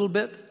for it a little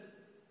bit,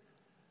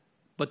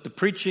 but the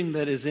preaching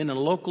that is in a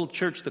local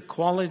church, the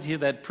quality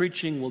of that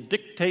preaching will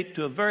dictate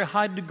to a very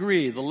high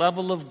degree the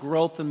level of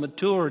growth and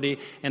maturity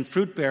and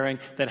fruit-bearing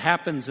that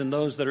happens in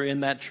those that are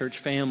in that church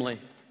family.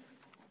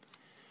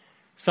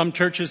 Some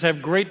churches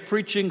have great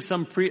preaching,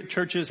 some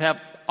churches have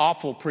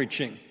awful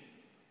preaching.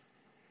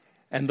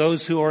 And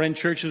those who are in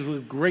churches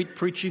with great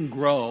preaching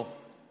grow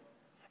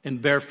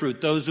and bear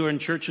fruit. Those who are in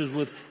churches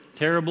with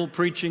terrible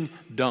preaching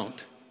don't.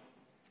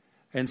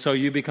 And so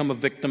you become a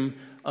victim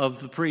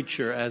of the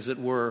preacher, as it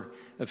were.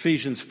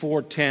 Ephesians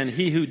 4:10,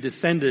 he who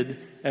descended,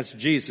 that's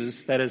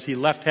Jesus, that is, he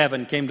left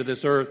heaven, came to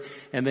this earth,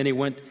 and then he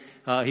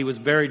was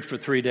buried for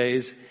 3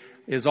 days,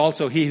 is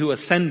also he who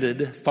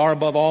ascended far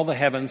above all the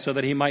heavens so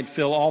that he might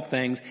fill all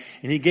things.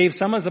 And he gave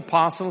some as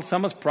apostles,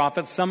 some as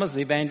prophets, some as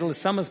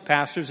evangelists, some as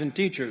pastors and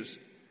teachers.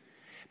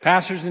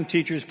 Pastors and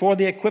teachers for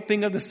the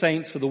equipping of the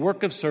saints, for the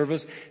work of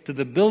service, to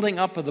the building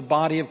up of the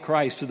body of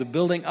Christ, to the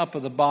building up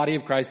of the body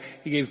of Christ.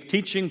 He gave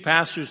teaching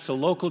pastors to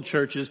local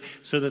churches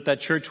so that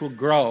church will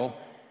grow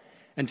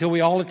until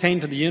we all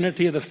attain to the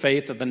unity of the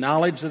faith, of the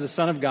knowledge of the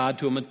Son of God,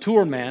 to a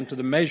mature man, to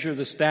the measure of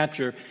the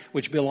stature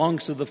which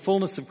belongs to the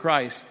fullness of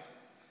Christ.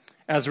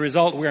 As a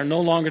result, we are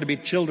no longer to be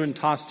children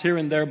tossed here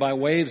and there by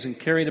waves and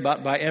carried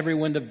about by every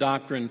wind of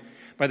doctrine,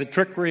 by the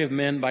trickery of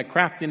men, by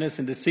craftiness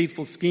and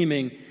deceitful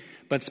scheming.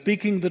 But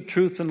speaking the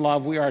truth in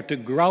love, we are to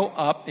grow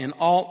up in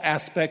all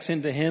aspects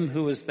into Him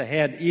who is the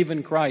head,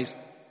 even Christ,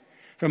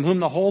 from whom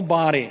the whole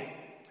body,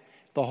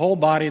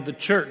 the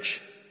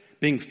church,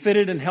 being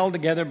fitted and held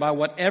together by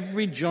what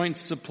every joint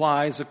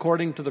supplies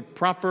according to the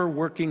proper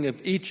working of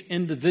each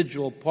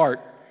individual part,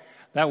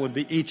 that would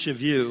be each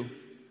of you,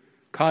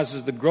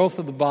 causes the growth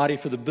of the body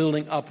for the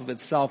building up of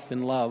itself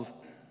in love.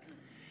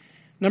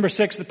 Number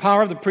 6, the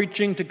power of the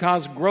preaching to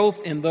cause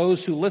growth in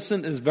those who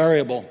listen is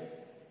variable.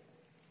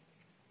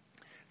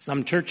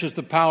 Some churches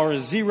the power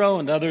is 0,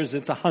 and others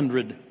it's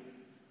 100.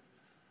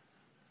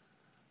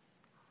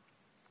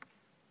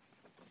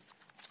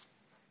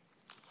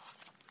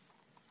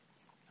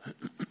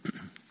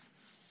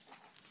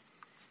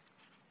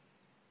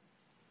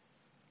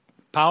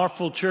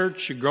 Powerful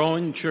church, a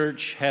growing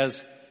church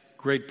has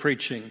great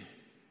preaching.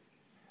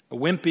 A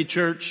wimpy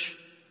church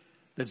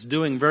that's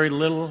doing very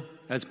little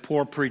has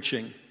poor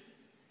preaching.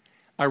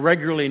 I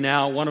regularly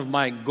now, one of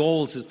my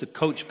goals is to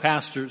coach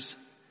pastors.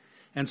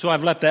 And so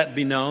I've let that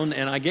be known,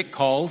 and I get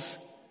calls.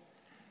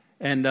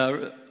 And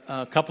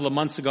a couple of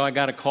months ago, I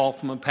got a call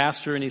from a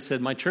pastor, and he said,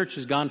 my church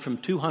has gone from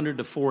 200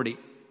 to 40.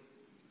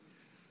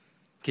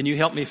 Can you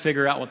help me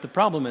figure out what the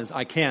problem is?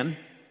 I can.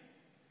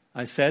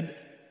 I said,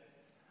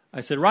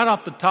 right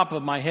off the top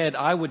of my head,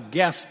 I would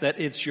guess that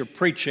it's your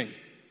preaching.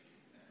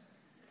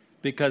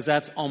 Because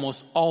that's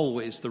almost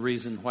always the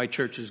reason why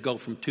churches go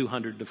from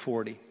 200 to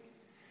 40.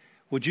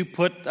 Would you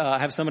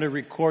have somebody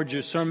record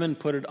your sermon,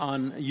 put it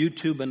on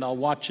YouTube, and I'll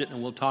watch it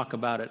and we'll talk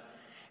about it.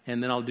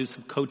 And then I'll do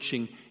some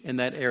coaching in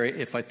that area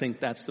if I think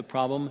that's the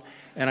problem.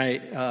 And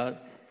I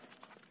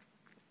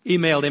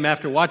emailed him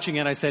after watching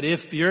it. I said,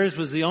 if yours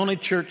was the only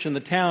church in the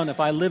town, if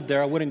I lived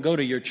there, I wouldn't go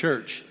to your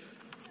church.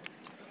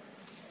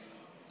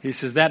 He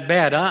says, that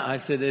bad, huh? I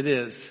said, it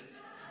is.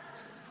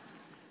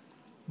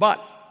 But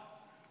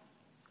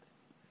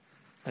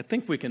I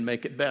think we can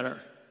make it better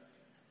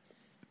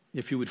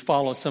if you would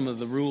follow some of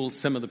the rules,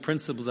 some of the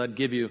principles I'd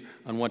give you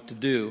on what to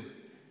do.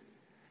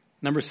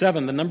 Number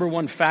 7, the number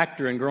one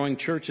factor in growing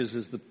churches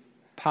is the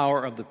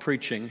power of the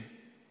preaching.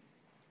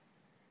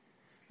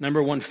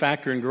 Number one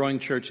factor in growing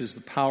churches is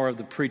the power of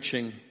the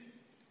preaching.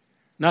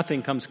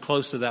 Nothing comes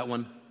close to that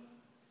one.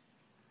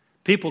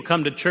 People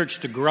come to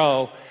church to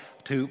grow,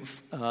 to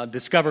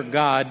discover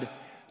God,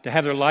 to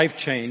have their life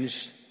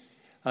changed.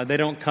 They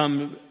don't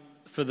come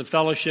for the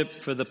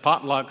fellowship, for the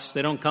potlucks.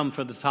 They don't come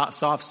for the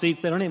soft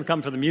seats. They don't even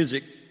come for the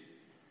music.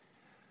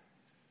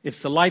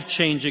 It's the life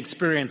change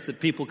experience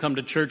that people come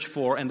to church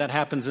for, and that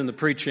happens in the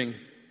preaching.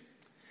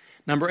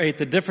 Number 8,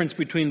 the difference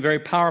between very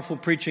powerful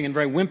preaching and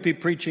very wimpy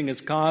preaching is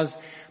caused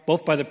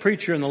both by the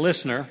preacher and the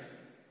listener.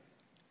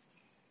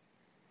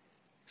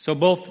 So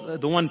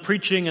both the one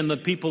preaching and the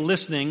people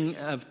listening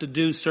have to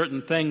do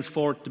certain things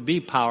for it to be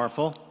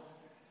powerful.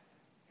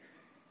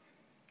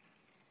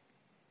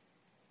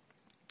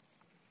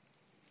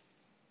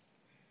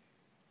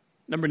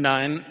 Number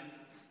 9,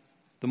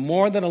 the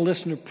more that a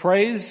listener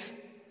prays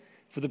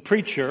for the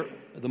preacher,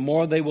 the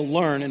more they will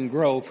learn and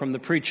grow from the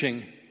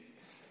preaching.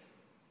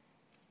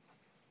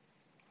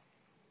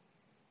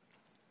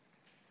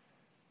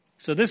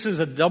 So this is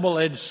a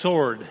double-edged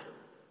sword.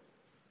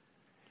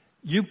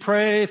 You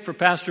pray for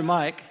Pastor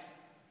Mike,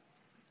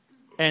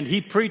 and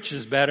he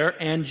preaches better,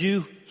 and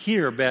you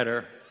hear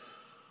better.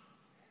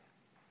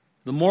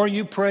 The more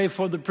you pray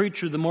for the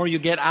preacher, the more you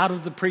get out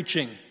of the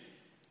preaching.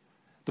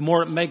 The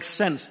more it makes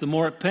sense, the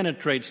more it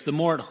penetrates, the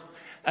more it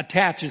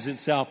attaches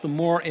itself, the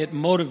more it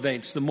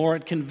motivates, the more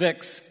it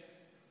convicts.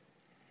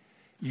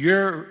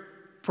 Your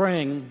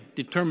praying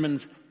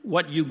determines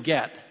what you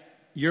get.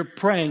 Your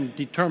praying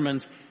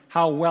determines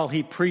how well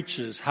he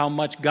preaches, how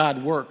much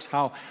God works,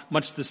 how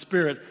much the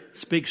Spirit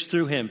speaks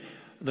through him.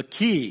 The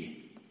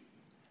key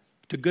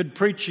to good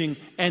preaching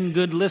and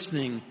good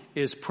listening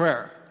is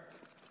prayer.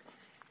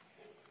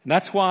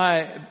 That's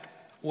why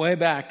way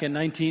back in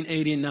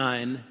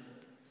 1989,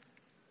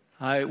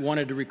 I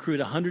wanted to recruit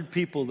 100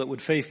 people that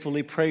would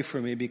faithfully pray for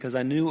me because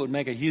I knew it would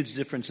make a huge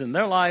difference in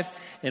their life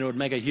and it would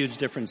make a huge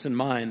difference in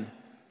mine.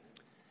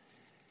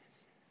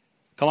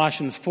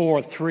 Colossians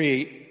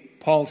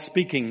 4:3, Paul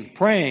speaking,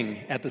 praying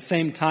at the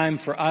same time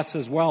for us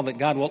as well, that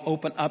God will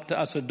open up to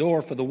us a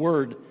door for the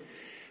word,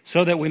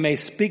 so that we may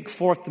speak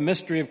forth the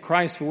mystery of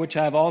Christ, for which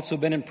I have also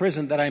been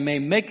imprisoned, that I may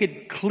make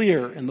it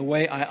clear in the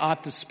way I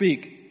ought to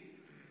speak.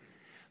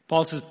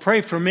 Paul says,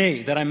 pray for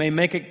me that I may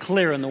make it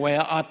clear in the way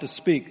I ought to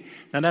speak.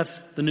 Now that's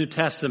the New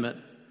Testament.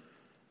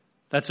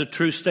 That's a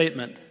true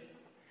statement.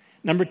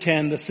 Number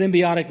 10, the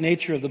symbiotic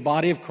nature of the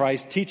body of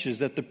Christ teaches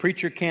that the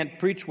preacher can't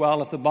preach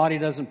well if the body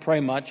doesn't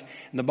pray much,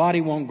 and the body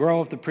won't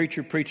grow if the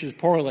preacher preaches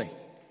poorly.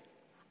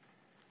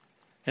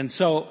 And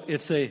so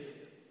it's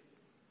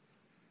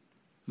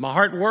my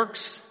heart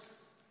works,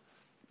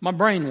 my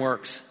brain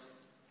works.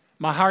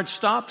 My heart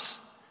stops,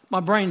 my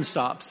brain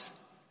stops.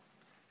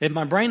 If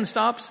my brain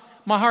stops,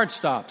 my heart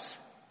stops.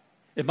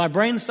 If my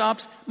brain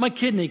stops, my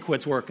kidney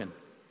quits working.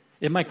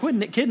 If my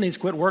kidneys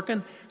quit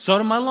working, so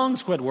do my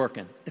lungs quit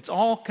working. It's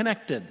all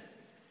connected.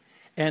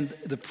 And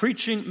the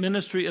preaching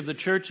ministry of the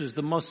church is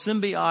the most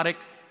symbiotic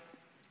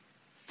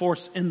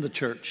force in the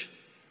church.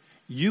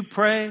 You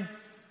pray,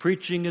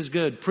 preaching is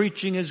good.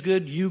 Preaching is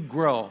good, you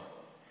grow.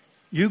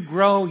 You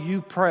grow,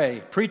 you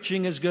pray.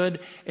 Preaching is good,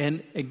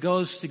 and it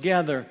goes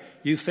together.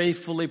 You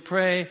faithfully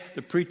pray,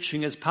 the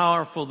preaching is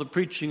powerful, the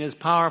preaching is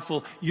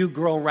powerful, you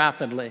grow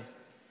rapidly.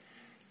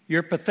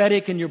 You're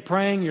pathetic in your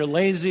praying, you're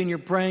lazy in your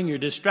praying, you're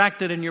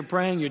distracted in your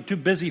praying, you're too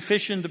busy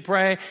fishing to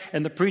pray,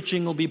 and the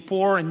preaching will be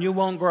poor and you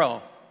won't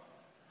grow.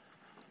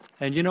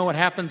 And you know what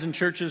happens in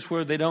churches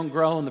where they don't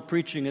grow and the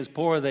preaching is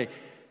poor? They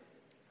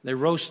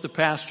roast the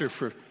pastor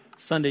for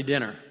Sunday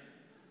dinner.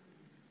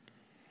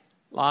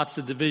 Lots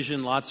of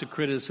division, lots of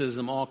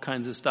criticism, all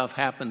kinds of stuff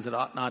happens that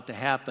ought not to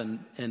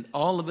happen, and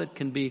all of it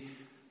can be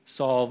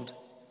solved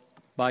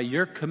by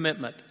your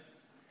commitment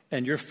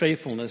and your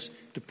faithfulness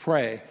to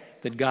pray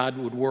that God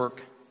would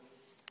work.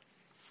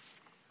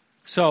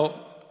 So,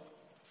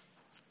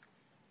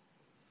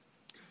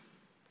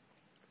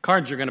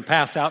 cards are going to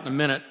pass out in a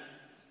minute.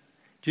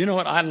 Do you know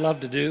what I'd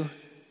love to do?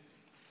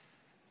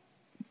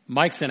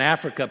 Mike's in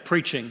Africa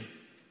preaching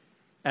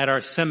at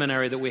our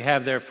seminary that we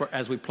have there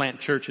as we plant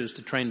churches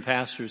to train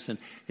pastors, and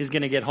he's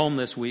going to get home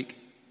this week.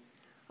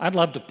 I'd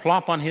love to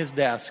plop on his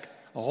desk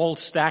a whole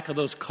stack of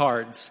those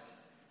cards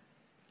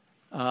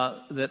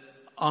that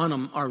on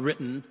them are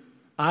written,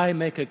 I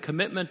make a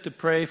commitment to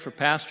pray for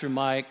Pastor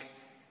Mike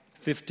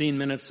 15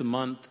 minutes a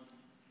month,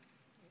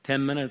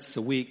 10 minutes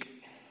a week,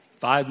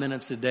 5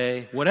 minutes a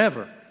day,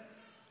 whatever.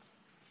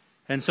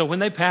 And so when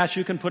they pass,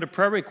 you can put a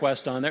prayer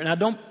request on there. Now,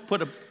 don't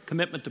put a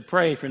commitment to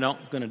pray if you're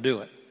not going to do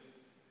it.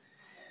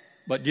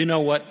 But you know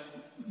what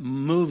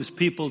moves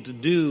people to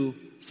do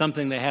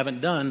something they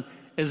haven't done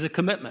is a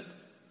commitment.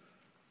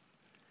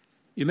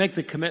 You make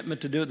the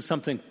commitment to do it,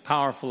 something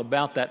powerful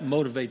about that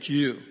motivates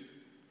you.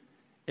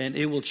 And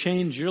it will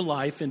change your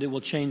life, and it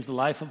will change the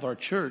life of our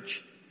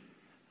church.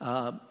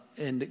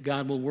 And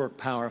God will work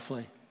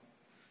powerfully.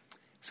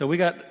 So we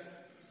got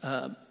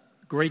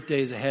great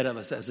days ahead of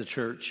us as a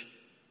church.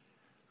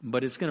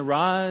 But it's going to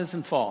rise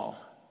and fall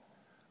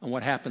on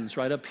what happens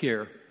right up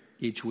here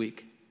each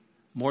week.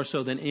 More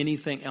so than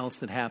anything else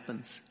that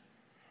happens.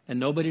 And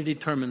nobody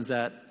determines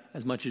that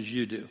as much as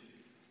you do.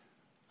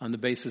 On the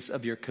basis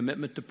of your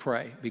commitment to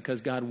pray.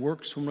 Because God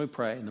works when we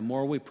pray. And the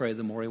more we pray,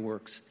 the more He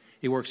works.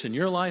 He works in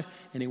your life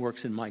and He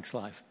works in Mike's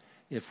life.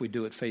 If we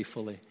do it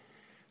faithfully.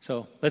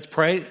 So let's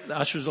pray. The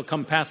ushers will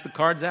come pass the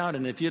cards out.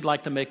 And if you'd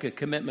like to make a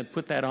commitment,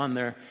 put that on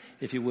there.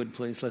 If you would,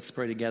 please. Let's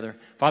pray together.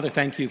 Father,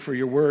 thank you for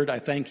your word. I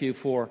thank you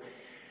for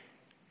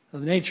the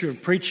nature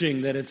of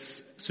preaching, that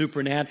it's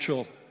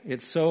supernatural.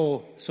 It's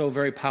so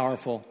very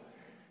powerful.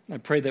 I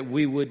pray that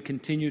we would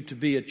continue to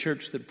be a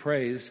church that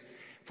prays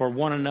for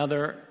one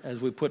another as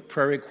we put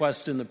prayer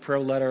requests in the prayer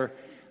letter.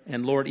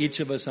 And Lord, each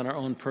of us on our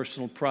own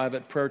personal,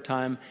 private prayer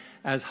time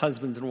as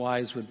husbands and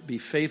wives would be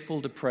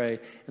faithful to pray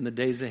in the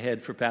days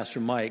ahead for Pastor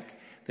Mike,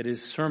 that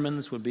his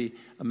sermons would be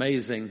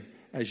amazing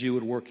as you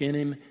would work in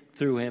him,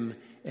 through him,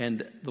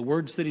 and the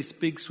words that he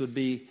speaks would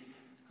be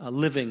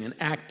living and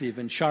active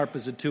and sharp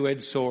as a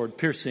two-edged sword,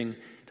 piercing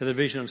to the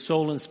vision of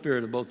soul and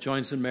spirit of both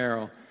joints and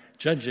marrow,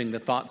 judging the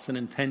thoughts and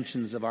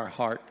intentions of our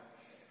heart,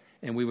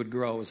 and we would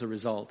grow as a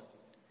result.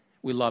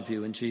 We love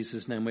you. In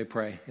Jesus' name we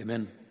pray.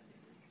 Amen.